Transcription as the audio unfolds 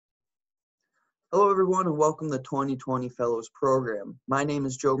Hello, everyone, and welcome to the 2020 Fellows Program. My name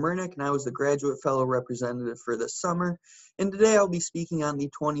is Joe Mrnak, and I was the Graduate Fellow Representative for this summer. And today I'll be speaking on the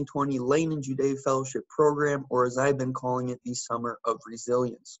 2020 Lane and Judea Fellowship Program, or as I've been calling it, the Summer of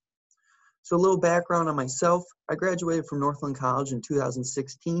Resilience. So a little background on myself. I graduated from Northland College in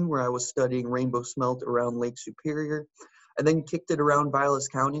 2016, where I was studying rainbow smelt around Lake Superior. I then kicked it around Vilas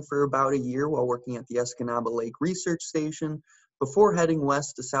County for about a year while working at the Escanaba Lake Research Station, before heading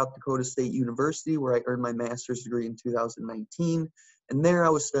west to South Dakota State University, where I earned my master's degree in 2019, and there I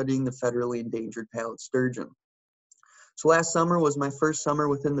was studying the federally endangered pallet sturgeon. So last summer was my first summer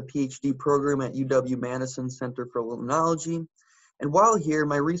within the PhD program at UW-Madison Center for Limnology, and while here,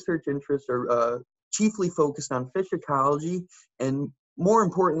 my research interests are chiefly focused on fish ecology, and more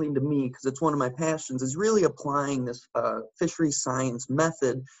importantly to me, because it's one of my passions, is really applying this fishery science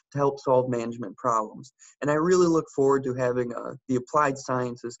method to help solve management problems. And I really look forward to having the applied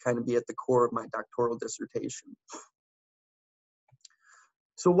sciences kind of be at the core of my doctoral dissertation.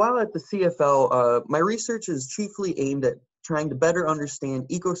 So while at the CFL, my research is chiefly aimed at trying to better understand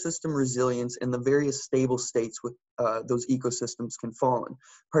ecosystem resilience and the various stable states with those ecosystems can fall in,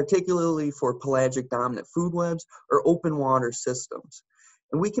 particularly for pelagic dominant food webs or open water systems.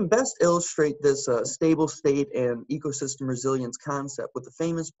 And we can best illustrate this stable state and ecosystem resilience concept with the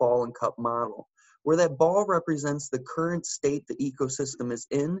famous ball and cup model, where that ball represents the current state the ecosystem is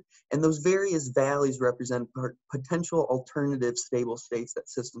in, and those various valleys represent potential alternative stable states that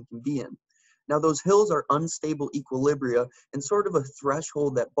system can be in. Now, those hills are unstable equilibria and sort of a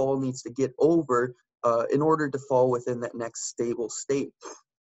threshold that ball needs to get over in order to fall within that next stable state.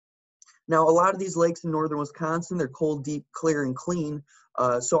 Now, a lot of these lakes in northern Wisconsin, they're cold, deep, clear, and clean.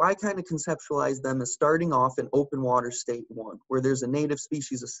 So I kind of conceptualize them as starting off in open water state one, where there's a native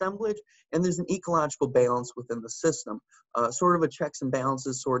species assemblage and there's an ecological balance within the system, sort of a checks and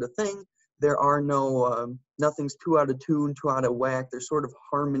balances sort of thing. There are no, nothing's too out of tune, too out of whack. There's sort of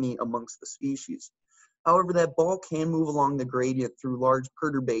harmony amongst the species. However, that ball can move along the gradient through large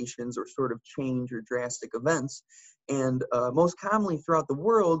perturbations or sort of change or drastic events. And most commonly throughout the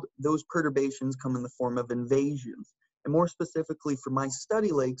world, those perturbations come in the form of invasions. And more specifically for my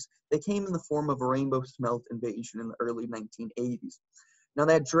study lakes, they came in the form of a rainbow smelt invasion in the early 1980s. Now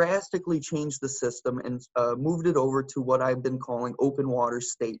that drastically changed the system and moved it over to what I've been calling open water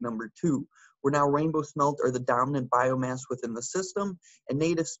state number 2, where now rainbow smelt are the dominant biomass within the system, and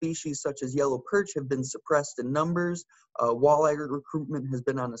native species such as yellow perch have been suppressed in numbers. Walleye recruitment has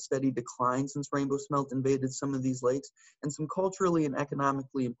been on a steady decline since rainbow smelt invaded some of these lakes, and some culturally and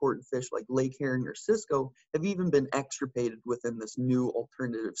economically important fish like lake herring or cisco have even been extirpated within this new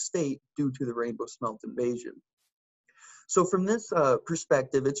alternative state due to the rainbow smelt invasion. So from this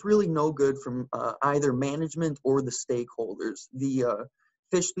perspective, it's really no good from either management or the stakeholders. The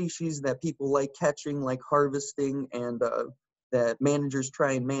fish species that people like catching, like harvesting, and that managers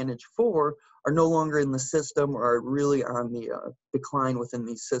try and manage for are no longer in the system or are really on the decline within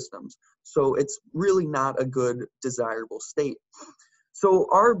these systems. So it's really not a good, desirable state. So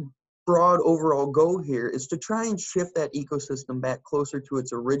our broad overall goal here is to try and shift that ecosystem back closer to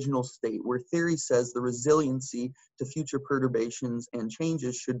its original state, where theory says the resiliency to future perturbations and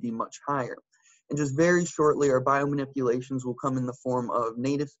changes should be much higher. And just very shortly, our biomanipulations will come in the form of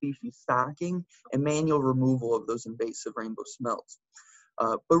native species stocking and manual removal of those invasive rainbow smelts.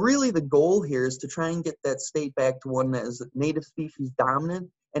 But really the goal here is to try and get that state back to one that is native species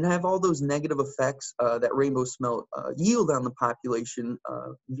dominant and have all those negative effects that rainbow smelt yield on the population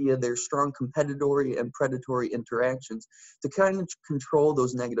via their strong competitory and predatory interactions to kind of control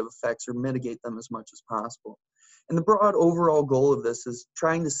those negative effects or mitigate them as much as possible. And the broad overall goal of this is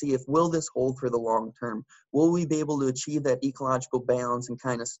trying to see if will this hold for the long term? Will we be able to achieve that ecological balance and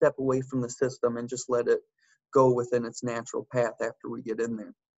kind of step away from the system and just let it go within its natural path after we get in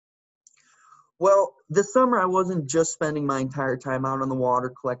there? Well, this summer I wasn't just spending my entire time out on the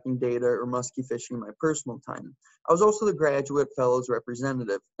water collecting data or muskie fishing my personal time. I was also the Graduate Fellows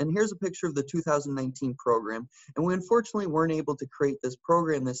representative. And here's a picture of the 2019 program. And we unfortunately weren't able to create this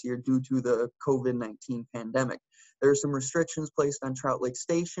program this year due to the COVID-19 pandemic. There are some restrictions placed on Trout Lake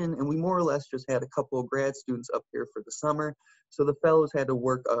Station, and we more or less just had a couple of grad students up here for the summer. So the fellows had to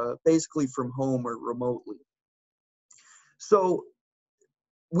work basically from home or remotely. So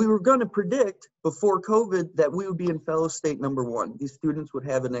we were going to predict before COVID that we would be in fellow state number 1. These students would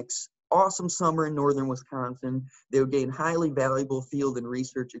have an awesome summer in northern Wisconsin. They would gain highly valuable field and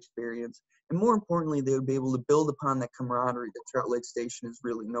research experience. And more importantly, they would be able to build upon that camaraderie that Trout Lake Station is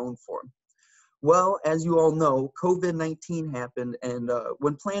really known for. Well, as you all know, COVID-19 happened, and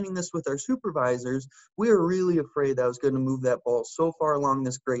when planning this with our supervisors, we were really afraid that I was going to move that ball so far along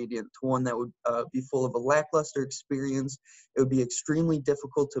this gradient to one that would be full of a lackluster experience. It would be extremely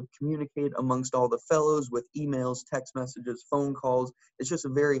difficult to communicate amongst all the fellows with emails, text messages, phone calls. It's just a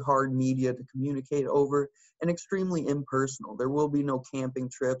very hard media to communicate over and extremely impersonal. There will be no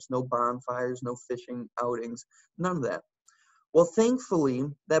camping trips, no bonfires, no fishing outings, none of that. Well, thankfully,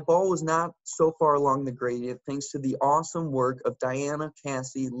 that ball was not so far along the gradient thanks to the awesome work of Diana,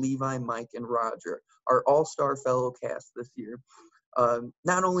 Cassie, Levi, Mike, and Roger, our all-star fellow cast this year.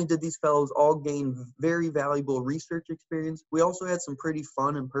 Not only did these fellows all gain very valuable research experience, we also had some pretty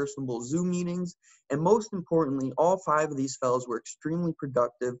fun and personable Zoom meetings, and most importantly, all 5 of these fellows were extremely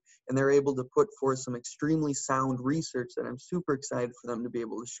productive, and they're able to put forth some extremely sound research that I'm super excited for them to be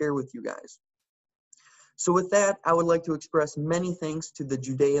able to share with you guys. So with that, I would like to express many thanks to the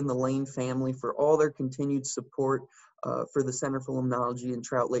Judea and the Lane family for all their continued support for the Center for Limnology and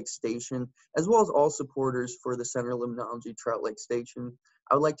Trout Lake Station, as well as all supporters for the Center for Limnology Trout Lake Station.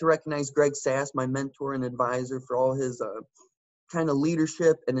 I would like to recognize Greg Sass, my mentor and advisor, for all his kind of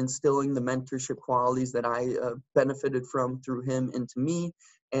leadership and instilling the mentorship qualities that I benefited from through him into me.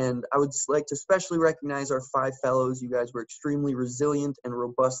 And I would like to especially recognize our 5 fellows. You guys were extremely resilient and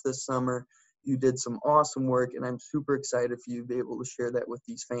robust this summer. You did some awesome work, and I'm super excited for you to be able to share that with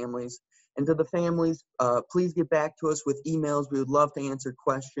these families. And to the families, please get back to us with emails. We would love to answer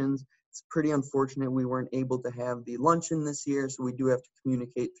questions. It's pretty unfortunate we weren't able to have the luncheon this year, so we do have to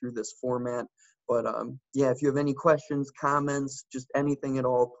communicate through this format. But yeah, if you have any questions, comments, just anything at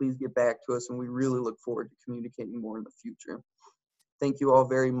all, please get back to us, and we really look forward to communicating more in the future. Thank you all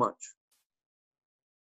very much.